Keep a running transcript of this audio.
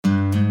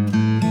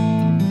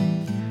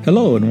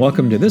Hello, and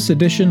welcome to this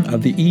edition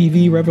of the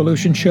EV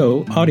Revolution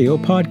Show audio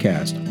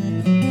podcast.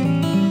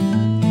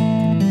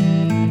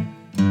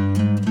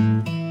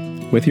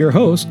 With your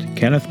host,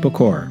 Kenneth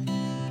Bokor.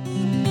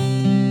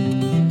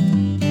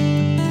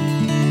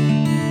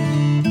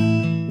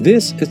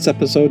 This is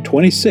episode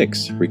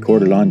 26,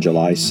 recorded on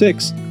July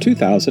 6,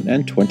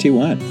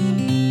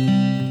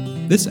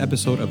 2021. This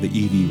episode of the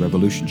EV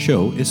Revolution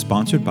Show is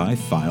sponsored by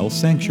File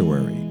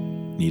Sanctuary.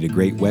 Need a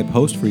great web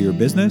host for your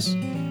business?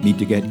 Need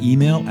to get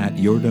email at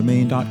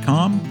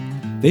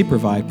yourdomain.com? They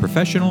provide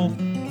professional,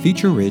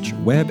 feature-rich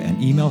web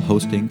and email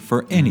hosting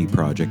for any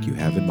project you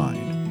have in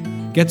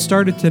mind. Get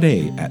started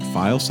today at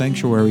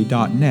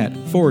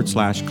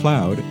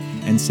filesanctuary.net/cloud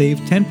and save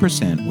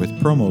 10% with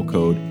promo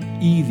code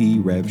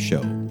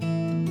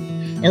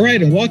EVRevShow. All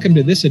right, and welcome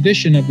to this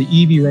edition of the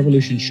EV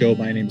Revolution Show.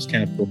 My name is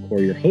Kenneth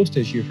Bokor, your host,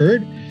 as you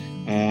heard.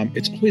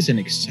 It's always an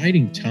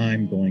exciting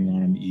time going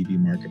on in the EV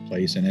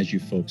marketplace, and as you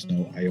folks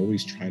know, I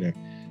always try to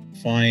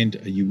find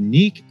a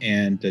unique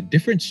and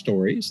different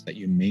stories that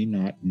you may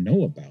not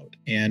know about.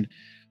 And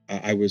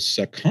I was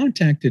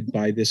contacted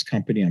by this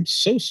company. I'm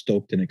so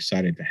stoked and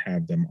excited to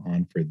have them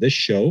on for this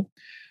show.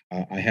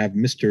 I have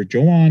Mr.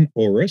 Joan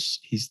Oris.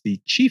 He's the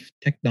Chief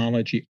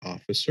Technology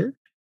Officer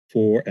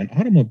for an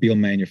automobile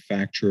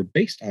manufacturer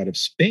based out of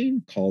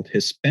Spain called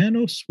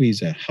Hispano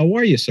Suiza. How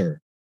are you, sir?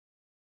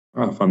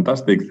 Oh,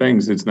 fantastic.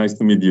 Thanks. It's nice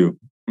to meet you.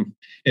 And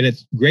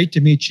it's great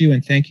to meet you.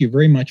 And thank you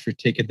very much for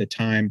taking the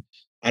time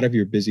out of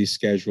your busy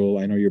schedule.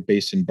 I know you're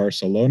based in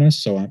Barcelona,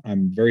 so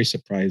I'm very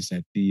surprised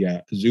that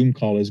the Zoom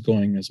call is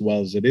going as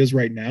well as it is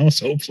right now.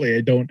 So hopefully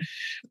I don't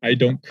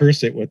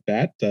curse it with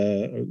that,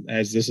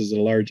 as this is a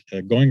large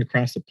going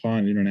across the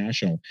pond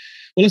international.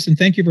 Well, listen,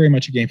 thank you very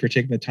much again for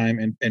taking the time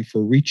and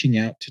for reaching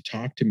out to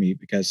talk to me,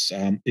 because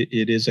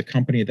it is a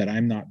company that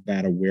I'm not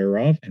that aware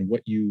of, and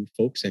what you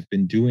folks have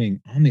been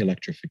doing on the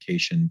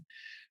electrification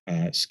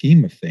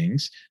scheme of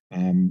things.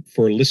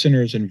 For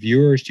listeners and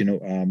viewers,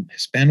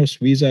 Hispano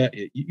Suiza,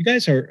 you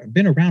guys have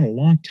been around a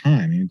long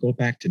time. You go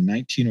back to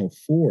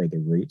 1904, the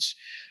roots,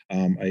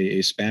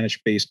 a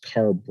Spanish-based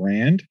car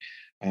brand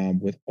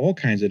with all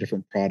kinds of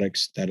different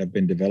products that have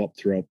been developed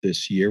throughout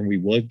this year. And we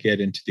will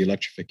get into the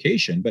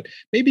electrification, but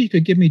maybe you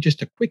could give me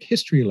just a quick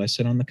history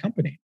lesson on the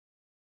company.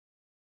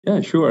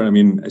 Yeah, sure. I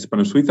mean,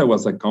 Hispano Suiza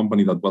was a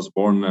company that was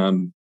born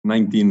in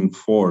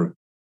 1904,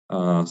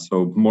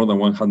 so more than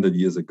 100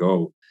 years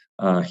ago.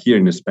 Here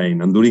in Spain.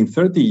 And during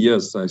 30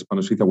 years,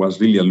 Hispano Suiza was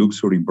really a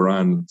luxury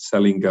brand,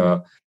 selling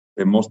the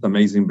most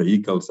amazing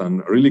vehicles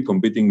and really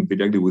competing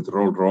directly with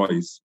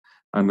Rolls-Royce.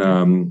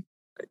 And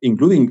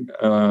including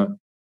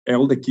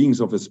all the kings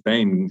of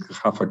Spain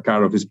have a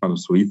car of Hispano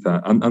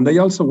Suiza. And they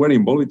also were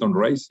involved on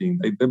racing.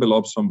 They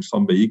developed some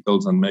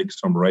vehicles and make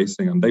some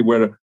racing. And they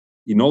were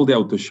in all the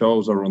auto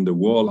shows around the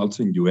world,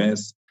 also in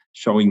US,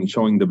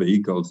 showing the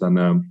vehicles. And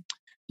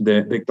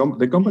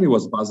the company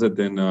was based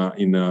in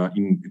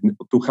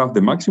to have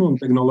the maximum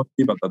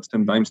technology, but at the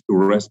same time to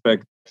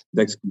respect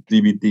the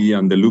exclusivity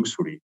and the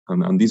luxury.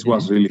 And this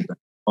was really the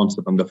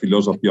concept and the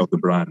philosophy of the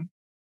brand.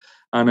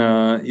 And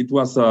it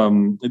was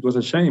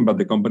a shame, but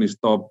the company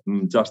stopped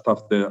just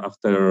after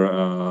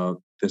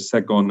the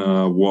Second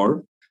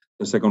World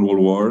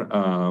War,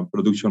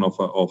 production of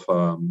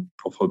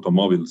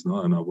automobiles,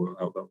 and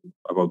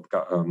about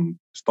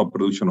stop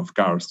production of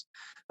cars,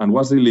 and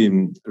was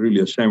really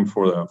a shame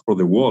for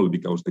the world,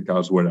 because the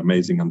cars were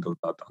amazing until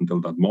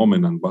that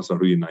moment, and was a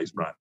really nice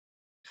brand.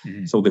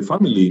 Mm-hmm. So the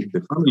family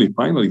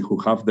finally who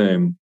have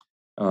the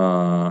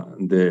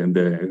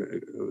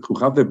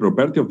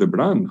property of the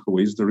brand, who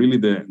is really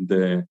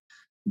the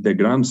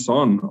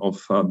grandson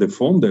of the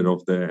founder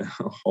of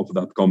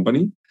that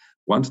company,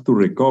 wants to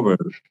recover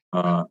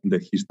the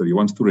history,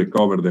 wants to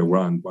recover the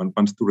brand,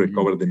 wants to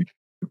recover the.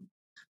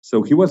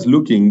 So he was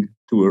looking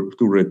to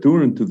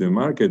return to the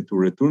market, to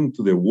return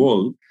to the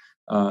world,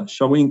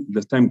 showing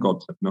the same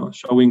concept,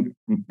 showing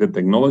the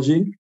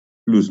technology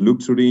plus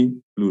luxury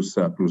plus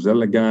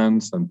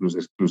elegance and plus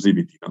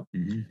exclusivity,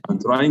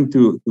 and trying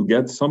to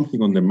get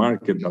something on the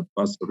market that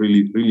was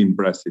really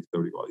impressive to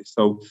everybody.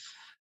 So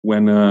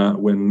when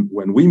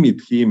we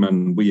meet him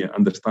and we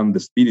understand the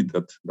spirit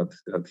that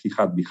he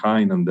had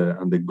behind and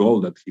the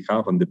goal that he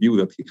have and the view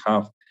that he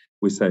have,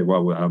 we say,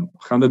 well,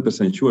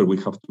 100% sure we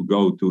have to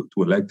go to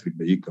electric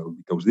vehicle,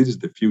 because this is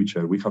the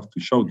future. We have to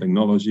show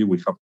technology. We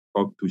have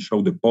to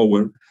show the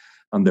power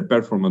and the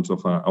performance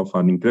of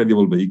an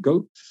incredible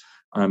vehicle,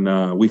 and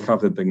we have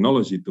the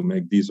technology to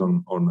make this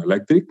on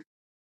electric.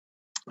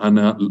 And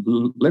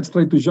let's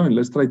try to join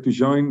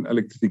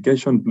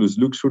electrification plus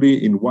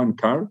luxury in one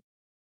car.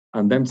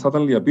 And then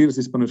suddenly appears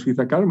Hispano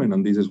Suiza Carmen,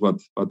 and this is what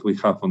we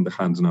have on the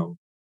hands now.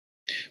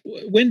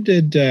 When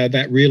did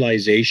that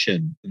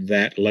realization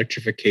that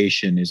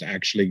electrification is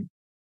actually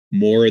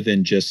more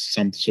than just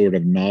some sort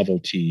of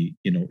novelty,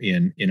 in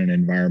an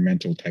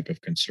environmental type of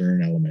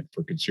concern element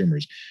for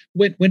consumers?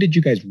 When did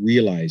you guys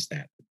realize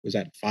that? Was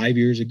that 5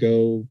 years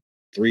ago,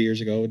 3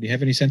 years ago? Do you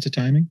have any sense of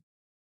timing?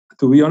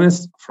 To be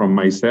honest, from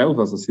myself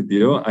as a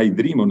CTO, I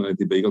dream on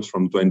electric vehicles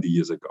from 20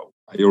 years ago.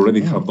 I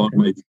already have done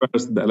my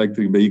first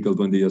electric vehicle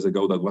 20 years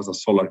ago. That was a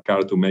solar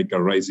car to make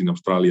a race in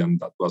Australia, and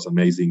that was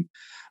amazing.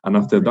 And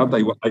after that,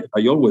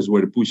 I always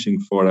were pushing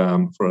for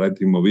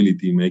electric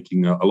mobility,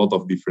 making a lot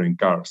of different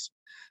cars.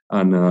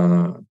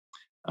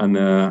 And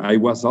I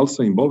was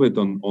also involved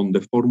on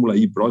the Formula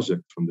E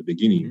project from the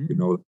beginning. You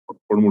know,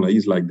 Formula E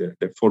is like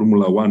the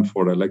Formula One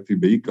for electric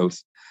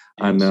vehicles.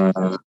 Yes. And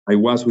I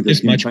was with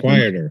it's much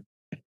quieter.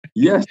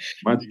 Yes,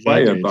 much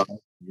quieter,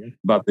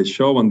 but the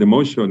show and the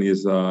motion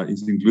is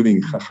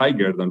including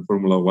higher than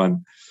Formula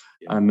One.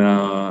 Yeah.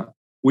 And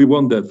we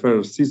won the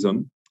first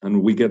season,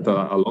 and we get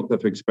a lot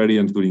of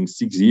experience during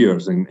 6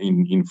 years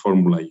in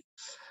Formula E.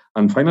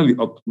 And finally,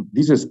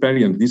 this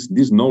experience,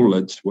 this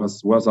knowledge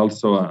was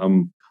also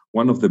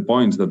one of the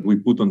points that we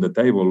put on the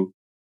table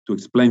to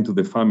explain to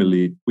the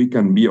family, we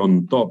can be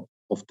on top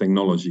of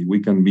technology. We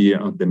can be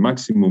at the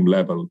maximum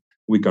level.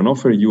 We can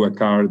offer you a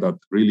car that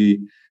really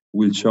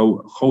will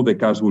show how the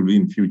cars will be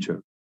in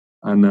future.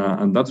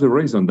 And that's the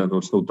reason that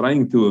also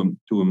trying to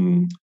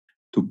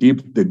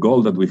keep the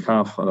goal that we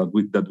have,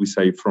 that we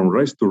say from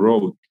race to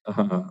road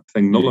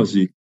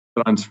technology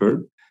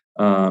transfer.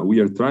 We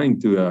are trying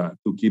to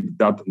keep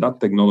that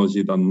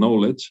technology, that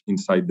knowledge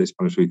inside the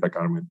Spanish Suiza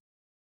Carmen.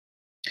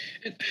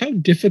 And how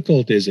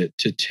difficult is it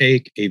to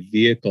take a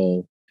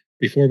vehicle,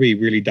 before we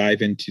really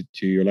dive into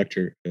your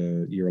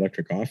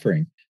electric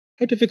offering?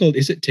 How difficult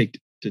is it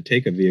to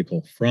take a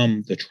vehicle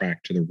from the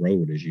track to the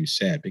road, as you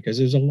said? Because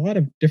there's a lot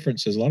of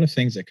differences, a lot of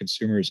things that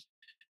consumers,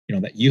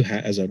 that you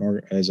as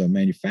a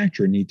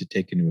manufacturer need to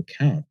take into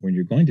account when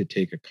you're going to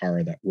take a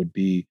car that would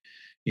be,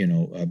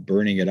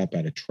 burning it up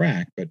at a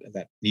track, but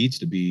that needs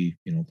to be,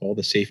 all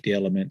the safety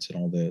elements and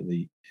all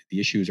the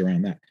issues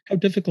around that. How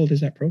difficult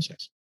is that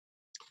process?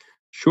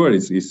 Sure,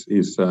 it's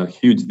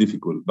huge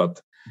difficult,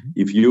 but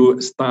if you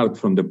start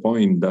from the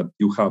point that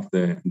you have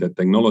the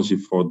technology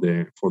for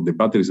the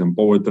batteries and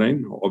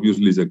powertrain,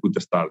 obviously it's a good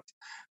start.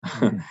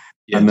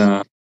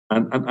 Yes.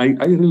 And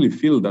I really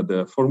feel that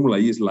the Formula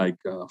E is like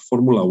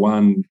Formula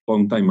One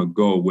long time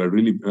ago, where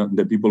really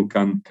the people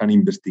can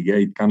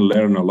investigate, can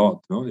learn a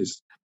lot. No,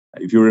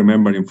 if you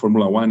remember, in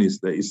Formula One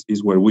is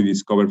where we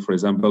discovered, for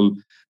example,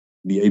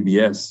 the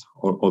ABS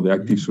or the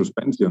active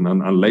suspension.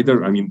 And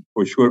later,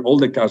 for sure, all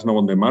the cars now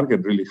on the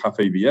market really have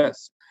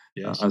ABS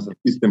as a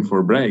system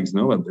for brakes.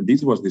 No, but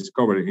this was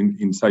discovered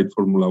inside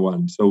Formula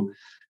One. So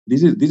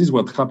this is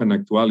what happened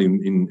actually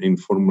in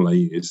Formula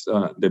E. It's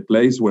the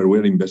place where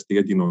we're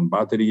investigating on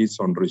batteries,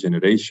 on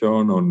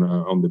regeneration,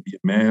 on the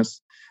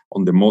BMS,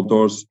 on the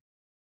motors,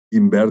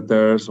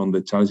 inverters, on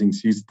the charging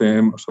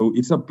system. So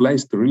it's a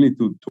place to really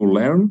to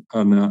learn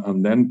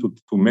and then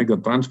to make a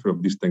transfer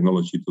of this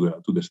technology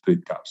to the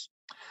street cars.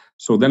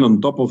 So then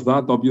on top of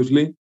that,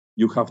 obviously,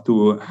 you have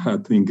to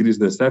increase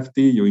the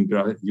safety.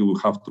 You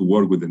have to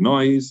work with the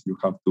noise. You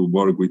have to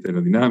work with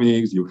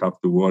aerodynamics. You have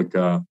to work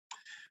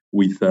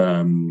with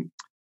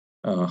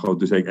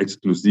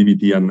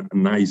exclusivity and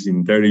nice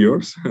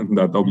interiors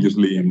that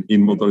obviously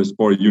in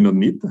motorsport you don't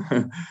need.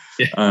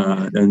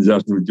 And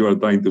just you are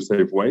trying to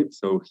save weight.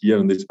 So here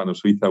in the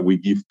Spanish Suiza, we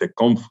give the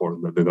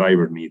comfort that the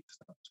driver needs.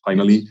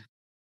 Finally,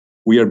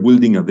 we are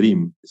building a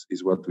dream,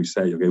 is what we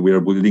say. Okay, we are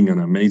building an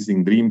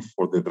amazing dream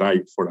for a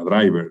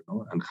driver,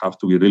 and have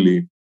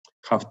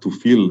to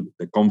feel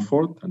the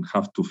comfort and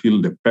have to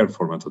feel the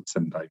performance at the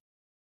same time.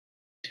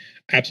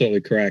 Absolutely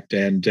correct.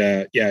 And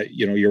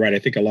you're right. I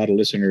think a lot of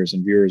listeners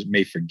and viewers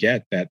may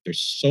forget that there's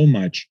so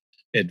much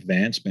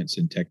advancements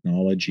in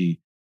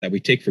technology that we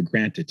take for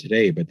granted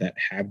today, but that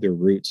have their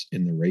roots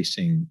in the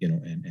racing,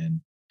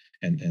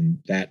 and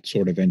that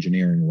sort of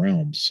engineering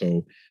realm.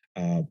 So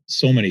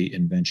many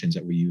inventions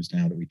that we use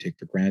now that we take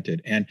for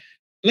granted. And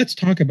let's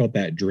talk about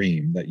that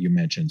dream that you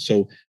mentioned.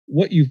 So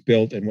what you've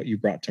built and what you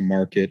brought to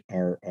market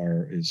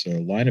is a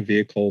line of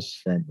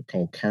vehicles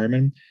called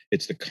Carmen.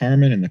 It's the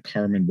Carmen and the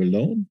Carmen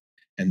Bellone.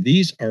 And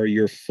these are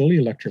your fully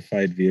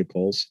electrified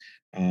vehicles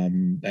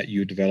that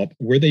you developed.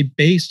 Were they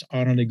based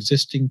on an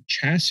existing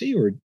chassis,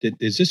 or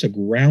is this a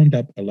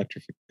ground-up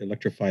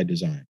electrified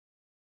design?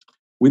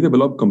 We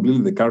developed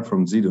completely the car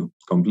from zero,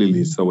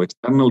 completely. So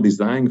external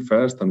design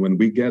first, and when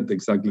we get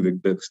exactly the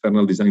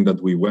external design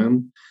that we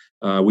want,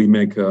 we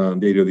make the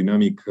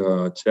aerodynamic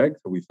check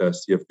with a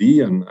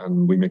CFD,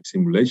 and we make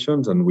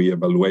simulations, and we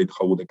evaluate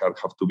how the car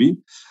have to be.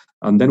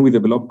 And then we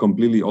develop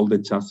completely all the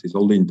chassis,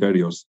 all the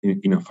interiors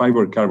in a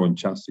fiber carbon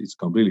chassis,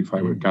 completely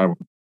fiber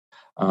carbon.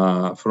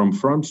 From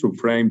front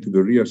subframe to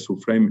the rear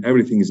subframe,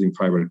 everything is in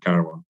fiber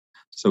carbon.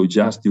 So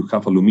just you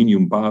have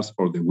aluminum bars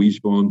for the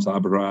wishbones,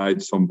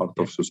 uprights, some part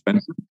of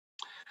suspension.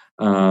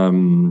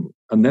 And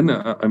then,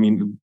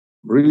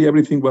 really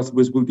everything was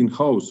built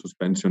in-house: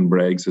 suspension,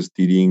 brakes,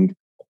 steering,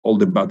 all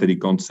the battery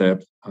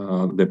concept,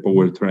 the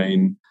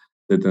powertrain,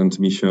 the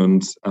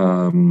transmissions,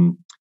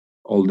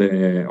 all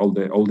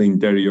the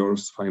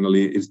interiors.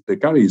 Finally, the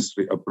car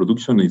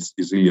production is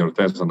really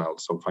artisanal.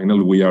 So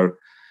finally, we are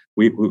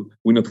we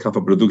not have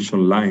a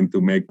production line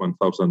to make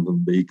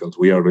 1,000 vehicles.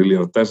 We are really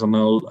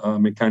artisanal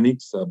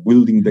mechanics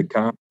building the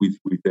car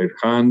with their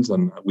hands,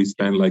 and we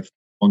spend like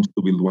months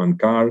to build one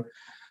car.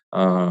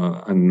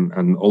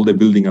 And all the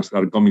buildings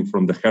are coming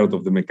from the heart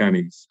of the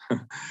mechanics.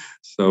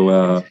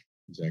 So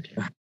exactly.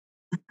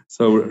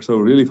 So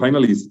really,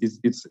 finally,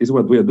 it's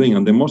what we are doing,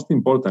 and the most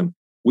important,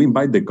 we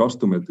invite the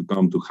customer to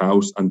come to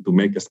house and to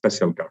make a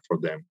special car for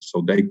them.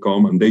 So they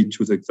come and they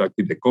choose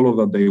exactly the color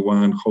that they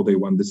want, how they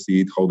want the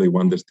seat, how they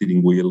want the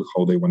steering wheel,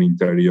 how they want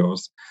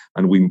interiors,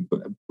 and we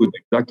put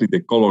exactly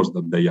the colors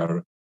that they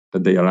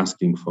are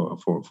asking for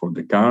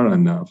the car.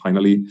 And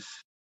finally,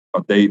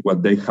 what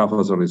they have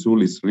as a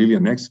result is really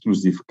an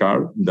exclusive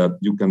car that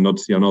you cannot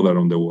see another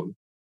on the world.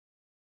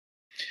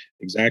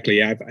 Exactly.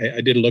 Yeah,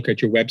 I did look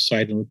at your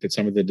website and looked at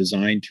some of the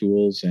design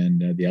tools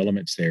and the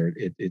elements there.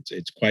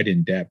 It's quite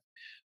in depth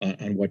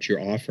on what you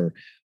offer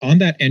on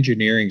that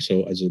engineering.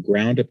 So as a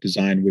ground up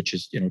design, which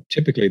is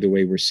typically the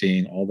way we're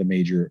seeing all the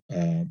major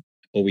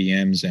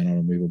OEMs and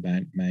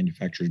automobile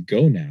manufacturers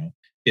go now,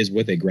 is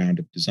with a ground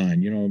up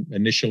design.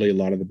 Initially a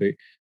lot of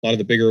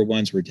the bigger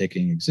ones were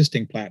taking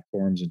existing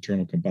platforms,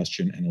 internal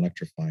combustion, and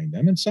electrifying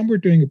them, and some were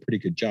doing a pretty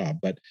good job.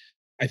 But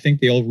I think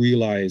they all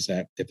realize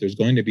that if there's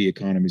going to be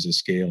economies of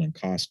scale and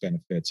cost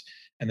benefits,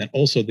 and then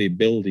also the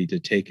ability to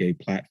take a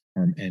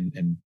platform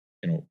and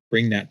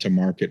bring that to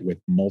market with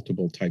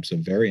multiple types of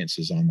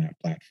variances on that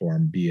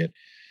platform, be it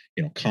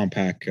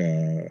compact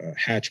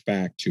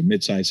hatchback to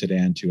midsize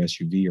sedan to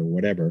SUV or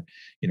whatever,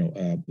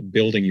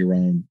 building your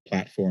own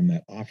platform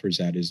that offers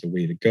that is the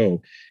way to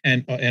go,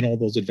 and all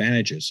those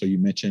advantages. So you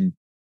mentioned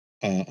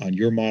on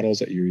your models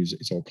that you use,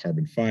 it's all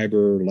carbon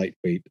fiber,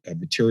 lightweight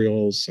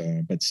materials,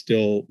 but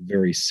still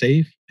very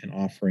safe and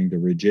offering the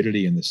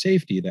rigidity and the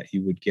safety that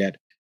you would get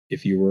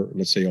if you were,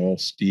 let's say, all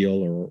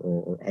steel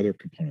or other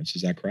components.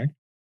 Is that correct?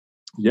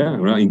 Yeah,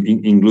 well,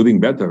 including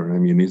better. I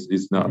mean,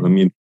 it's not. Mm-hmm. I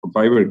mean,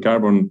 fiber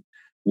carbon,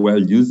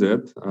 well used,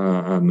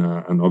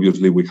 and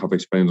obviously we have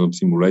experience on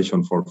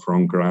simulation for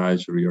front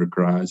crash, rear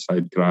crash,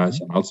 side crash,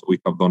 and also we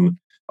have done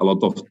a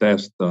lot of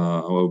tests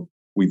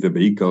with the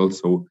vehicle,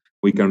 so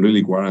we can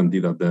really guarantee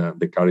that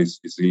the car is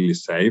really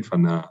safe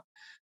and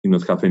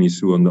not have any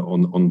issue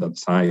on that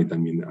side. I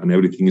mean, and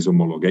everything is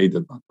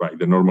homologated by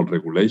the normal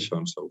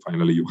regulations. So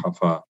finally, you have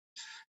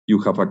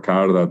a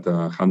car that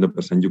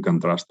 100% you can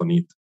trust on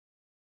it.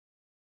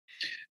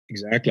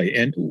 Exactly.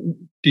 And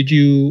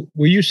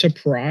were you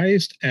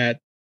surprised at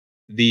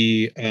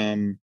the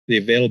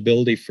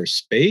availability for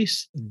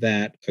space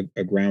that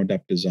a ground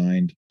up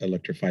designed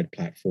electrified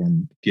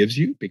platform gives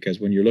you? Because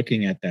when you're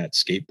looking at that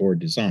skateboard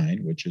design,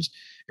 which is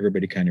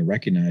everybody kind of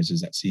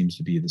recognizes that seems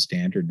to be the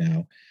standard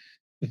now,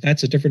 but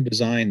that's a different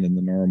design than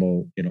the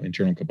normal,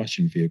 internal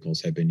combustion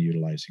vehicles have been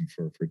utilizing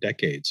for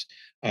decades.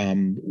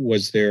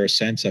 Was there a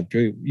sense of,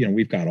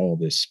 we've got all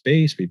this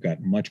space, we've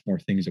got much more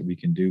things that we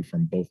can do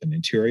from both an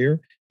interior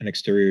and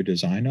exterior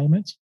design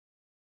elements?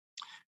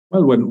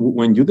 Well,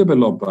 when you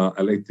develop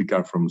electric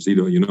car from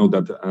zero, you know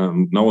that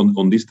now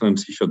on this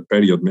transition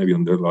period, maybe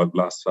on the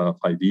last 5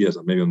 years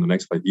and maybe on the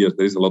next 5 years,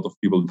 there is a lot of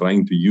people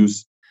trying to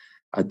use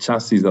a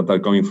chassis that are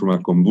coming from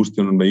a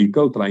combustion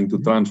vehicle, trying to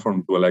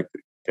transform to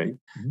electric. Okay,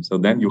 so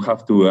then you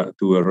have to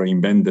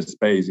reinvent the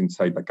space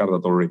inside a car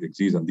that already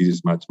exists, and this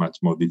is much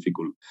more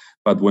difficult.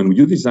 But when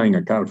you design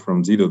a car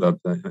from zero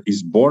that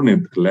is born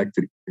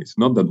electric, it's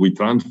not that we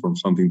transform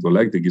something to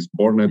electric; it's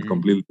born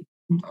completely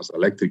as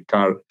electric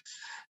car.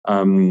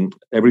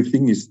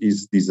 Everything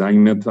is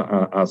designed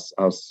as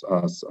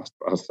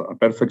a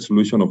perfect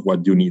solution of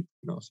what you need.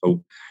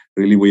 So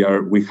really,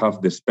 we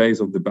have the space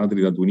of the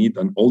battery that we need,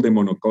 and all the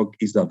monocoque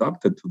is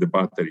adapted to the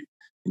battery.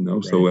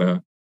 Right.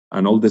 So.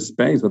 And all the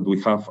space that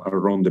we have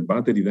around the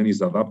battery then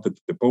is adapted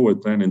to the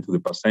powertrain and to the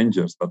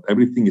passengers. But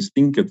everything is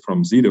thinked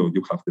from zero.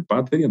 You have the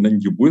battery, and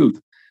then you build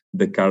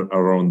the car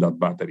around that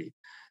battery.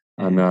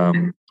 And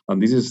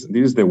this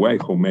is the way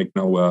how make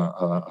now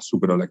a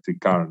super electric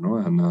car, no?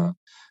 And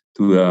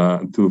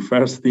to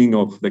first think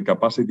of the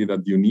capacity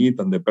that you need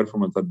and the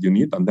performance that you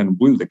need, and then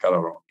build the car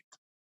around it.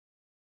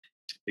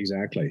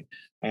 Exactly.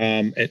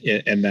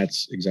 And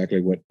that's exactly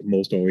what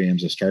most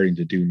OEMs are starting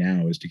to do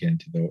now, is to get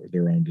into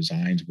their own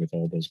designs with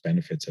all those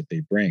benefits that they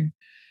bring.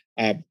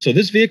 So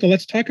this vehicle,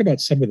 let's talk about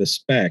some of the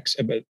specs.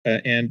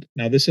 And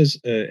now this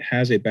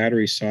has a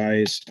battery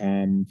size,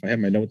 if I have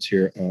my notes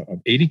here, of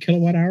 80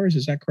 kilowatt hours.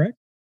 Is that correct?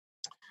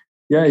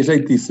 Yeah, it's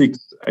 86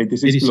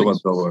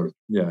 kilowatt hours.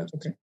 Yeah.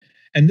 Okay.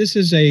 And this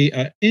is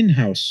a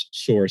in-house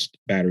sourced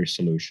battery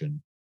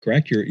solution,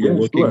 correct? You're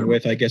working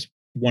with, I guess,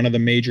 one of the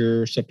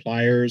major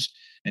suppliers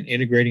and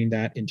integrating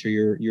that into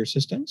your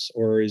systems,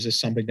 or is this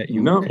something that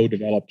you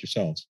co-developed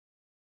yourselves?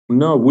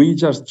 No, we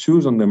just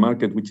choose on the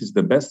market which is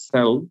the best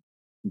cell,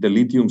 the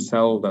lithium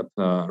cell that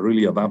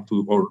really adapt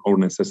to our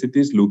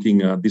necessities,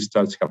 looking at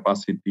discharge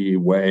capacity,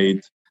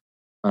 weight,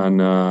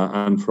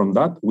 and from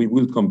that we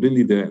build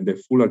completely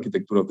the full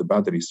architecture of the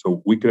battery.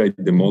 So we create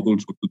the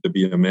modules, we put the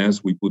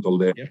BMS, we put all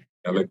the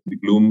electric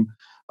loom,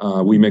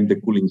 we make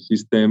the cooling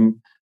system.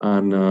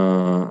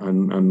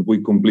 and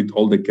we complete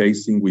all the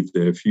casing with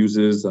the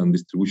fuses and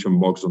distribution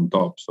box on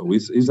top. So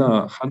it's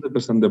a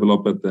 100%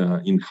 developed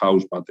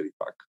in-house battery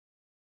pack.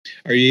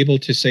 Are you able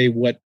to say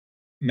what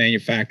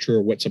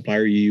manufacturer, what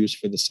supplier you use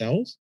for the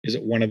cells? Is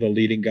it one of the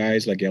leading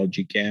guys like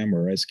LG Chem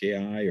or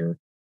SKI or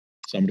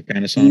somebody,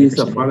 Panasonic? It's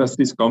a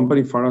Farasis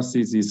company.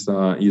 Farasis is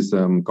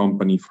a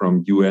company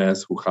from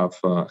US who have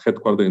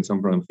headquartered in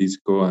San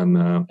Francisco and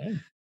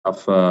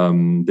have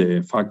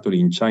the factory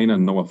in China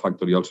and now a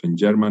factory also in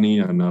Germany,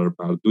 and are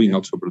doing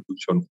also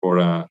production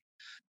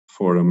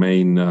for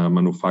main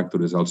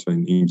manufacturers also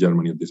in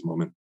Germany at this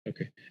moment.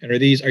 Okay. And are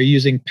you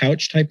using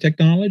pouch type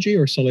technology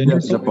or cylinder?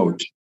 Yes, it's a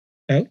pouch.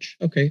 Pouch.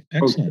 Okay.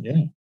 Excellent. Okay.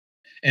 Yeah.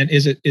 And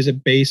is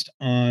it based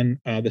on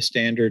the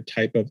standard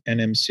type of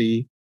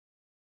NMC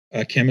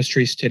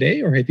chemistries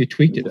today, or have you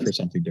tweaked it for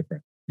something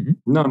different? Mm-hmm.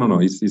 No.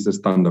 It's a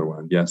standard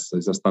one. Yes,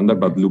 it's a standard,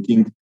 but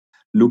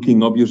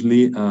looking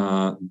obviously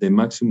the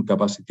maximum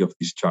capacity of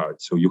discharge.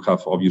 So you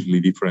have obviously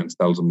different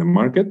styles on the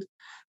market.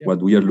 Yep.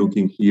 What we are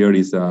looking here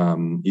is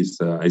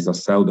a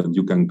cell that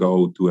you can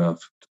go to a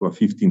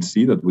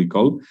 15C that we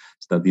call.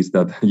 That is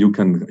that you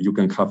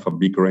can have a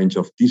big range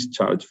of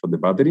discharge for the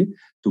battery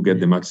to get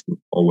the maximum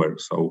power.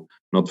 So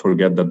not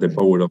forget that the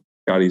power of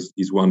the car is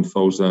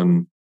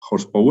 1,000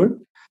 horsepower.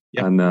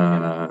 Yep. And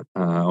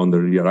on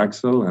the rear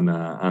axle,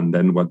 and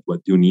then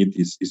what you need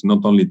is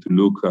not only to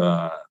look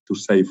to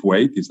save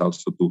weight, it's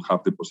also to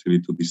have the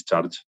possibility to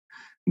discharge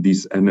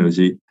this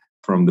energy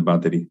from the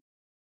battery.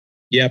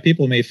 Yeah,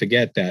 people may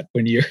forget that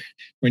when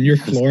you're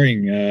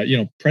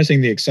flooring,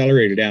 pressing the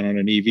accelerator down on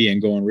an EV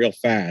and going real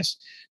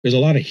fast, there's a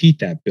lot of heat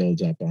that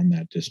builds up on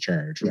that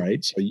discharge,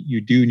 right? So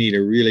you do need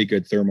a really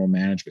good thermal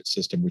management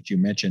system, which you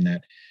mentioned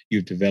that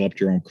you've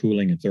developed your own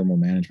cooling and thermal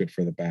management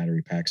for the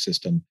battery pack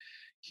system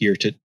here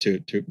to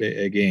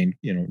again,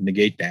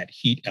 negate that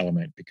heat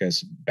element,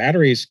 because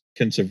batteries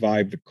can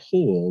survive the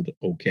cold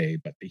okay,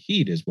 but the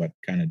heat is what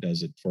kind of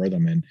does it for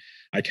them. And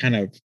I kind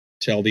of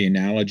tell the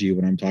analogy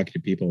when I'm talking to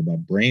people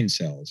about brain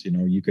cells.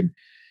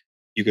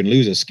 You can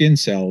lose a skin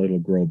cell, it'll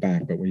grow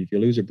back, but if you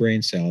lose a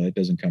brain cell, it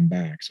doesn't come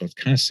back. So it's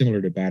kind of similar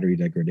to battery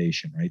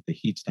degradation, right? The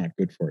heat's not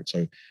good for it.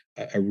 So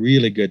a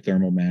really good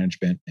thermal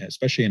management,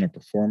 especially in a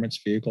performance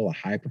vehicle, a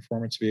high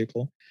performance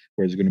vehicle,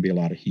 where there's going to be a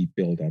lot of heat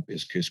buildup,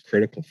 is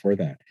critical for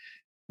that.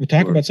 We'll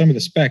talk about some of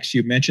the specs.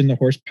 You mentioned the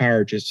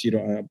horsepower. Just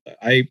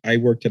I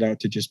worked it out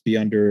to just be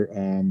under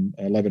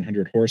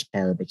 1,100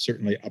 horsepower, but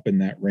certainly up in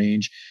that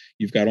range.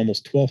 You've got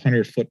almost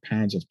 1,200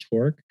 foot-pounds of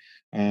torque.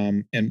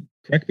 And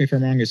correct me if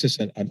I'm wrong. Is this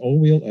an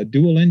all-wheel, a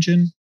dual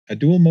engine, a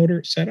dual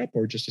motor setup,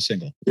 or just a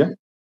single? Yeah,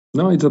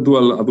 no, it's a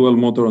dual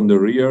motor on the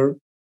rear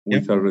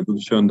with a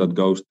reduction that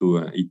goes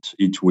to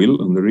each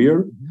wheel on the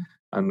rear,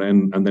 and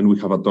then we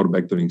have a torque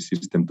vectoring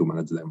system to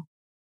manage them.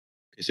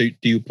 Okay, so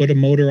do you put a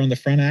motor on the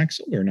front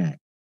axle or not?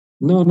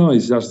 No,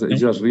 it's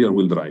just rear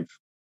wheel drive.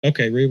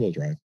 Okay, rear wheel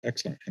drive.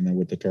 Excellent. And then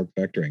with the torque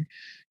vectoring.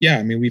 Yeah,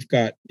 I mean, we've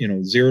got,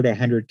 0 to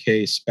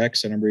 100K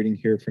specs that I'm reading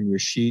here from your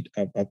sheet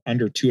of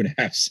under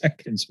 2.5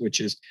 seconds,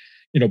 which is,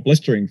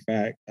 blistering.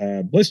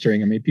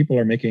 I mean, people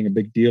are making a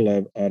big deal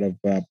out of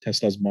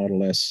Tesla's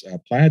Model S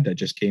Plaid that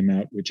just came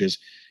out, which is,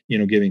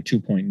 giving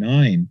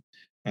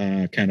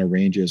 2.9 kind of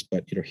ranges.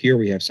 But, here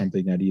we have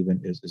something that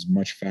even is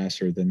much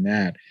faster than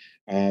that.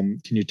 Can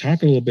you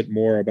talk a little bit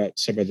more about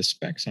some of the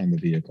specs on the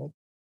vehicle?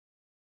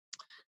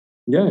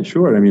 Yeah,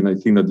 sure. I mean, I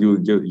think that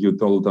you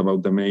told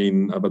about the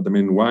main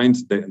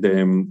wines.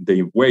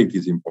 The weight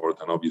is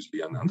important, obviously,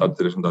 and that's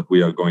the reason that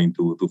we are going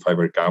to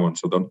fiber carbon.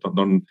 So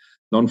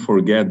don't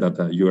forget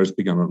that you are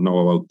speaking now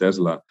about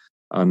Tesla,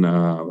 and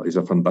it's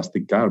a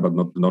fantastic car, but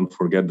don't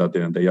forget that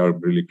they are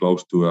really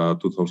close to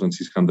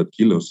 2,600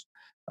 kilos.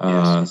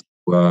 Yes.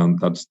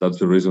 That's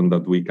the reason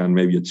that we can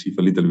maybe achieve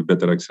a little bit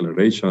better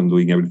acceleration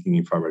doing everything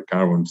in fiber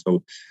carbon.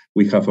 So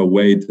we have a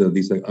weight that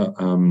is a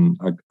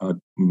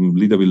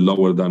little bit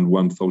lower than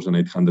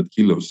 1,800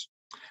 kilos,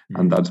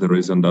 and that's the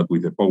reason that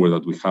with the power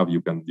that we have,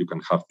 you can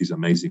have this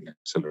amazing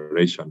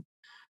acceleration.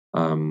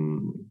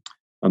 And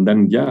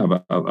then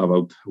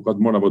about what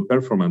more about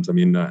performance? I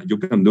mean, you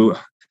can do.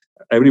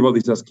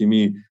 Everybody's asking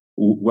me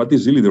what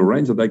is really the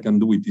range that I can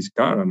do with this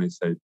car, and I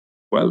say,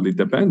 well, it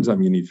depends. I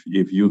mean,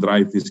 if you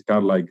drive this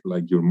car like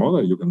your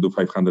mother, you can do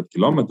 500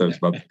 kilometers.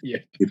 But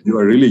if you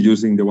are really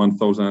using the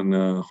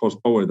 1,000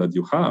 horsepower that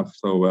you have,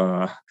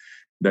 so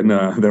then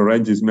the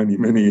range is many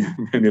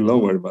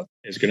lower. But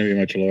it's going to be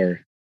much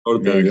lower.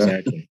 Okay, no,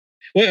 exactly.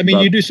 Well, I mean,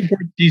 you do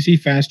support DC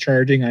fast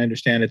charging. I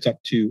understand it's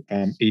up to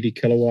 80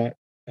 kilowatt.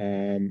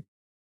 80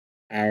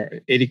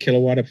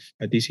 kilowatt of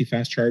DC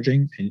fast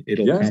charging, and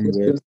it'll come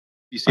with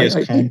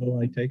CCS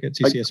combo. I take it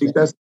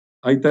CCS.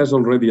 I test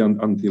already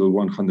until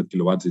 100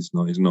 kilowatts. It's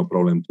no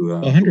problem to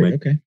 100. To make,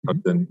 okay. But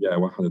then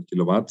 100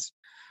 kilowatts.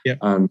 Yeah.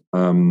 And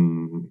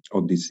on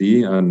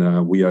DC,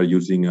 and we are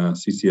using a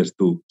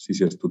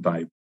CCS2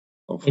 type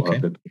of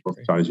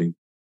charging.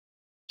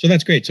 So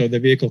that's great. So the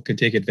vehicle can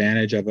take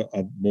advantage of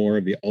more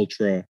of the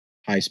ultra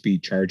high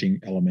speed charging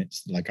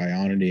elements like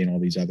Ionity and all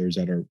these others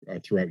that are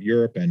throughout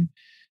Europe and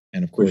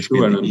of course we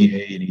have the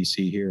EA and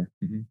EC here.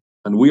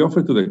 And we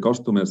offer to the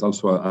customers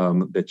also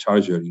the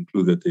charger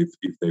included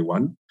if they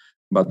want.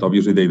 But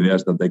obviously, the idea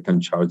is that they can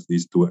charge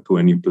this to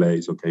any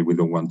place. Okay, we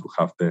don't want to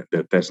have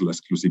the Tesla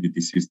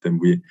exclusivity system.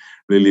 We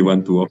really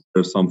want to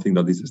offer something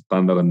that is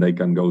standard and they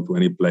can go to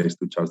any place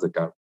to charge the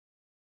car.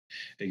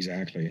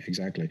 Exactly.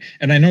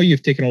 And I know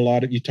you've taken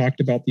you talked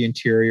about the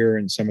interior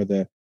and some of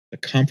the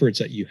comforts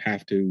that you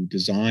have to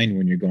design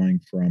when you're going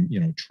from,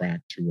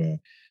 track to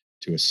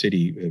a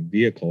city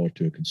vehicle or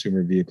to a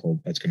consumer vehicle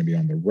that's going to be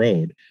on the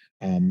road.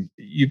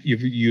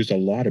 You've used a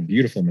lot of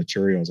beautiful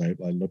materials. I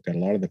looked at a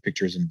lot of the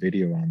pictures and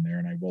video on there,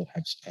 and I will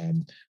have a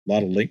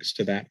lot of links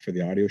to that for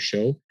the audio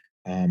show.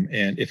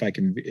 And if I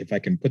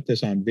can put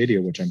this on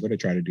video, which I'm going to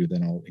try to do,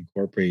 then I'll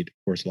incorporate, of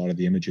course, a lot of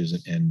the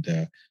images and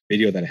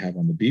video that I have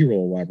on the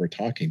B-roll while we're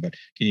talking. But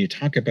can you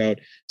talk about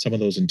some of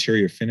those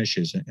interior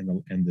finishes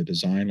and the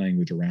design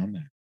language around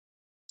that?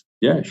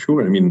 Yeah,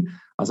 sure. I mean,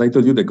 as I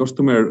told you, the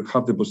customer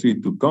have the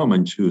possibility to come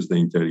and choose the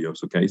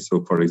interiors. Okay,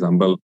 so for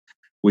example,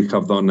 we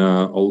have done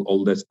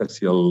all the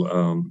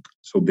special.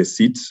 So the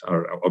seats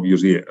are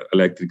obviously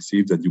electric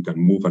seats that you can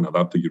move and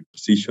adapt to your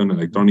position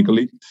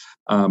electronically.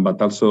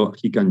 But also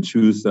he can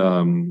choose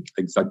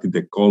exactly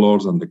the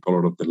colors and the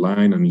color of the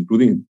line, and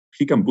including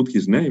he can put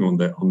his name on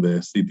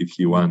the seat if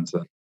he wants.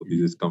 So this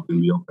is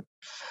completely open.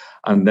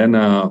 And then,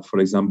 for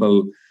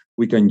example,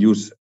 we can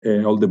use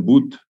all the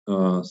boot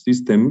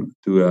system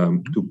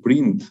to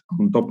print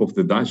on top of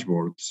the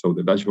dashboard. So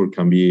the dashboard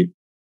can be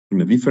in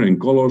a different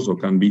colors or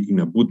can be in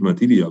a boot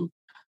material.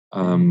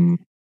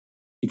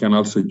 He can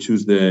also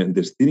choose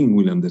the steering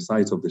wheel and the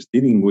size of the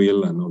steering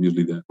wheel, and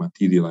obviously the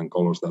material and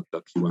colors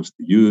that he wants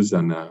to use.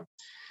 And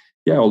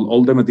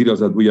all the materials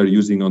that we are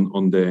using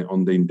on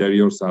the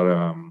interiors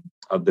are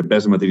the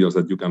best materials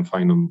that you can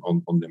find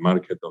on the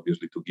market,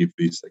 obviously, to give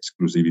this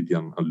exclusivity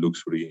and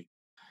luxury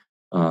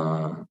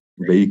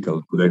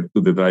vehicle to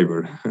the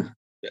driver.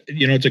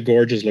 It's a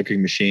gorgeous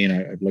looking machine.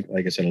 I've looked,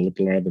 like I said, I looked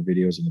at a lot of the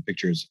videos and the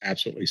pictures,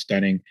 absolutely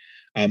stunning.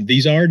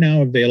 These are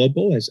now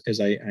available, as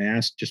I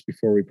asked just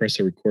before we press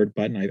the record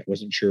button. I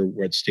wasn't sure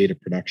what state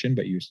of production,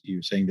 but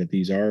you're saying that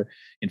these are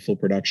in full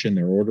production.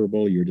 They're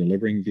orderable. You're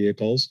delivering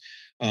vehicles.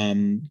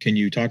 Can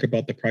you talk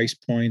about the price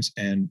points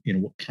and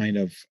what kind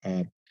of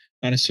not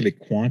necessarily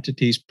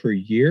quantities per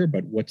year,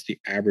 but what's the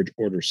average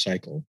order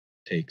cycle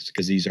takes?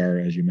 Because these are,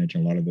 as you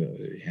mentioned, a lot of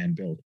the hand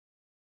build.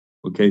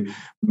 Okay,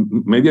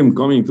 maybe I'm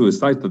coming to the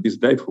site that is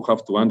Dave who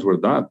have to answer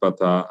that,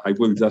 but I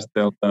will just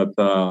tell that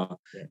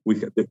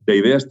the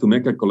idea is to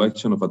make a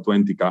collection of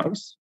 20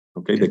 cars.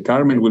 Okay, the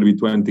Carmen will be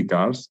 20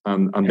 cars,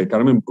 and the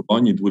Carmen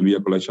Bourbon, it will be a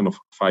collection of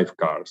 5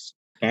 cars.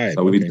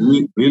 So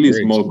it's really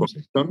small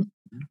collection,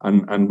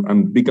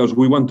 and because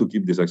we want to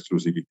keep this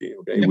exclusivity.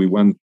 Okay, we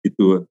want it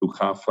to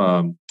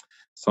have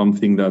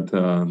something that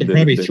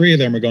probably 3 of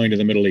them are going to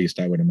the Middle East,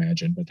 I would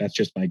imagine, but that's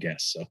just my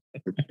guess. So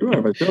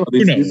sure,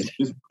 who knows?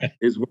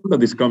 Is one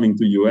that is coming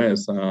to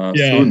US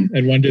soon,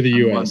 and one to the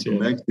US, one to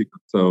Mexico.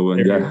 So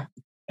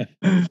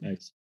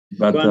nice.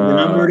 But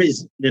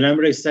the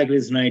number exactly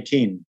is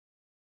 19.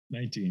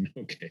 19,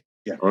 okay.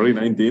 Yeah, only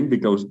 19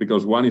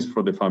 because one is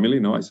for the family.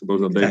 No, I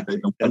suppose that they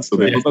don't. That's so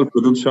the total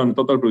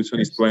production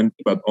is 20,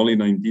 but only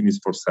 19 is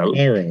for sale.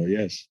 Oh,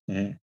 yes.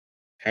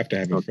 Have to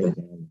have it for the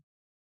family.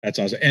 That's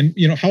awesome. And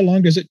how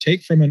long does it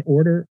take from an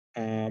order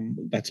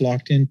that's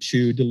locked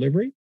into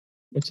delivery?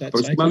 What's that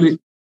cycle?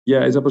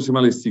 Yeah, it's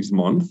approximately 6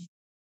 months.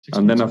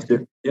 Then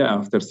after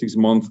 6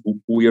 months,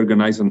 we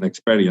organize an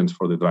experience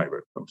for the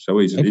driver. So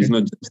it's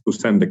not just to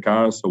send the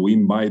car. So we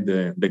invite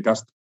the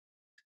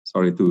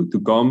customer,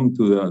 to come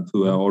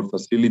to our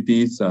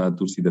facilities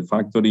to see the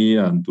factory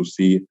and to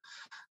see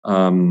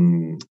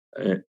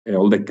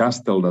all the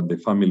castle that the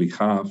family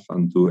have,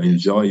 and to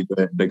enjoy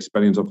the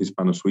experience of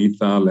Hispano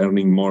Suiza,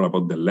 learning more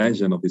about the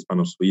legend of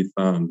Hispano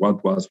Suiza and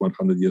what was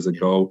 100 years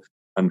ago,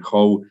 and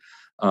how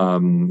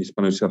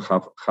Hispano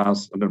Suiza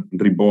has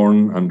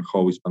reborn, and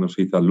how Hispano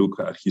Suiza look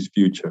at his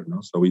future. No?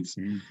 So it's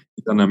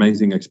an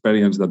amazing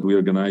experience that we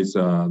organize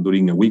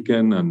during a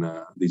weekend, and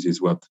this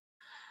is what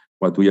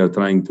we are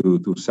trying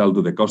to sell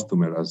to the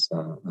customer as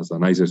a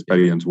nice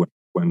experience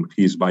when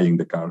he's buying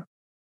the car.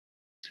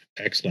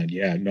 Excellent.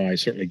 Yeah, no, I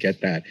certainly get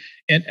that.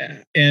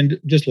 And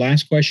just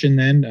last question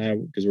then,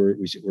 because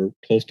we're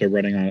close to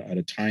running out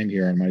of time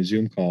here on my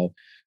Zoom call.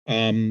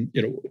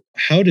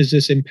 How does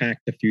this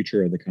impact the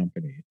future of the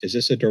company? Is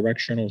this a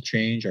directional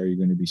change? Are you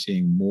going to be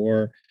seeing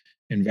more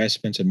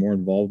investments and more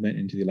involvement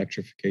into the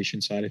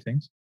electrification side of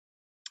things?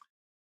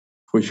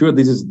 For sure,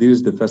 this is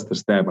the first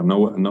step. I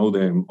know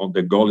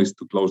the goal is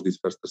to close this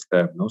first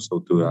step. No, so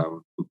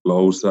to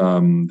close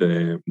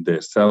the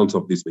sales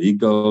of these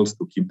vehicles,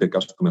 to keep the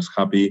customers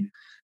happy,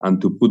 and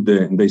to put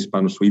the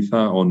Hispano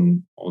Suiza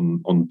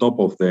on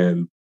top of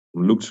the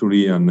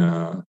luxury and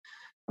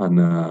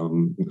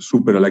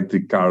super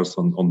electric cars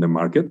on the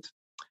market.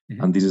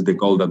 And this is the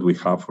goal that we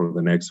have for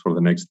the next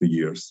 2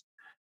 years.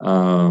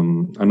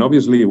 And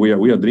obviously, we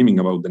are dreaming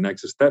about the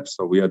next step.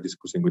 So we are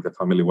discussing with the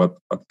family what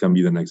can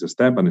be the next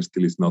step, and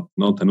still is not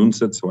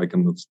announced, so I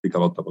cannot speak a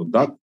lot about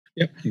that.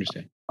 Yep,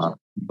 understand.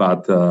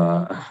 But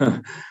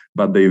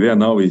but the idea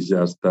now is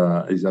just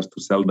to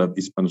sell that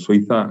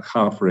Hispano-Suiza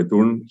have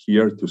returned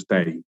here to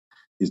stay.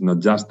 It's not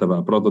just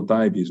a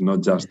prototype. It's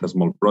not just a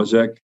small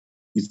project.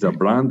 It's a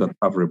brand that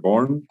have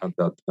reborn and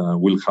that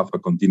will have a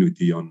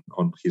continuity on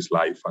his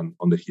life and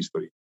on the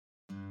history.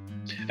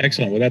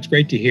 Excellent. Well, that's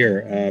great to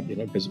hear.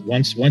 Because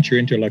once you're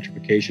into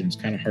electrification, it's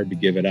kind of hard to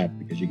give it up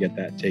because you get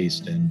that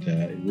taste, and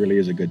it really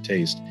is a good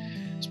taste,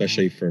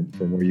 especially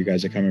from where you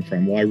guys are coming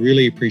from. Well, I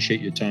really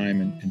appreciate your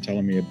time and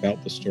telling me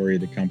about the story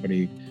of the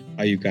company,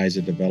 how you guys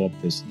have developed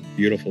this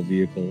beautiful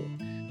vehicle,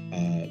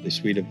 the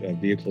suite of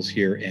vehicles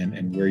here,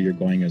 and where you're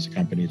going as a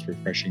company. It's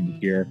refreshing to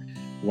hear.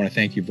 I want to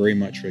thank you very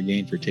much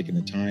again for taking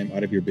the time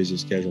out of your busy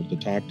schedule to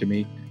talk to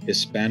me.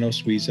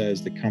 Hispano-Suiza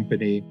is the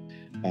company.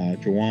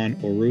 Joan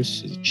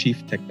Orus is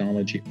Chief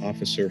Technology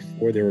Officer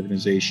for the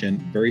organization.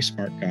 Very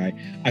smart guy.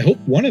 I hope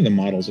one of the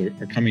models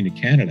are coming to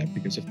Canada,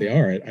 because if they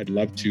are, I'd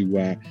love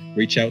to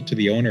reach out to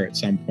the owner at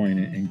some point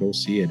and go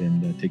see it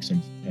and take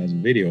some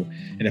video.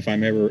 And if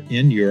I'm ever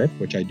in Europe,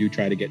 which I do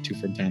try to get to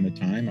from time to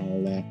time,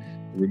 I'll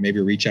maybe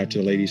reach out to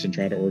the ladies and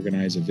try to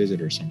organize a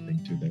visit or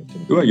something to the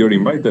Sure, you're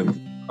invited.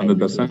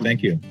 100%.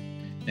 Thank you.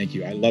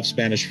 I love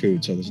Spanish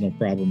food, so there's no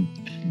problem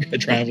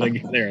traveling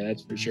there,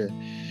 that's for sure.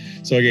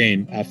 So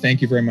again,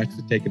 thank you very much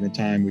for taking the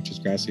time. Muchas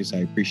gracias. I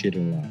appreciate it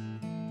a lot.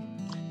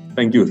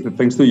 Thank you.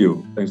 Thanks to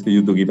you. Thanks to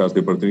you to give us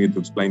the opportunity to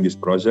explain this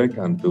project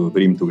and to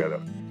dream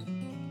together.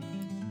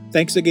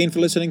 Thanks again for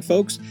listening,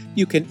 folks.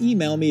 You can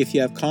email me if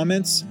you have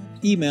comments.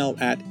 Email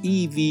at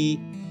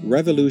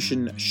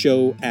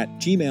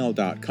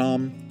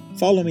evrevolutionshow@gmail.com.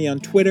 Follow me on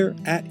Twitter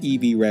at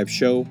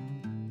evrevshow.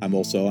 I'm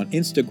also on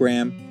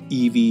Instagram,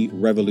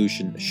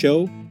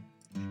 evrevolutionshow.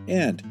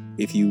 And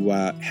if you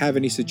have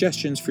any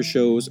suggestions for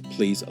shows,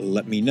 please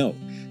let me know.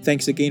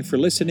 Thanks again for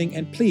listening,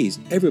 and please,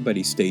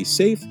 everybody stay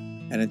safe.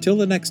 And until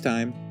the next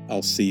time,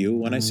 I'll see you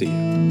when I see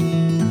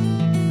you.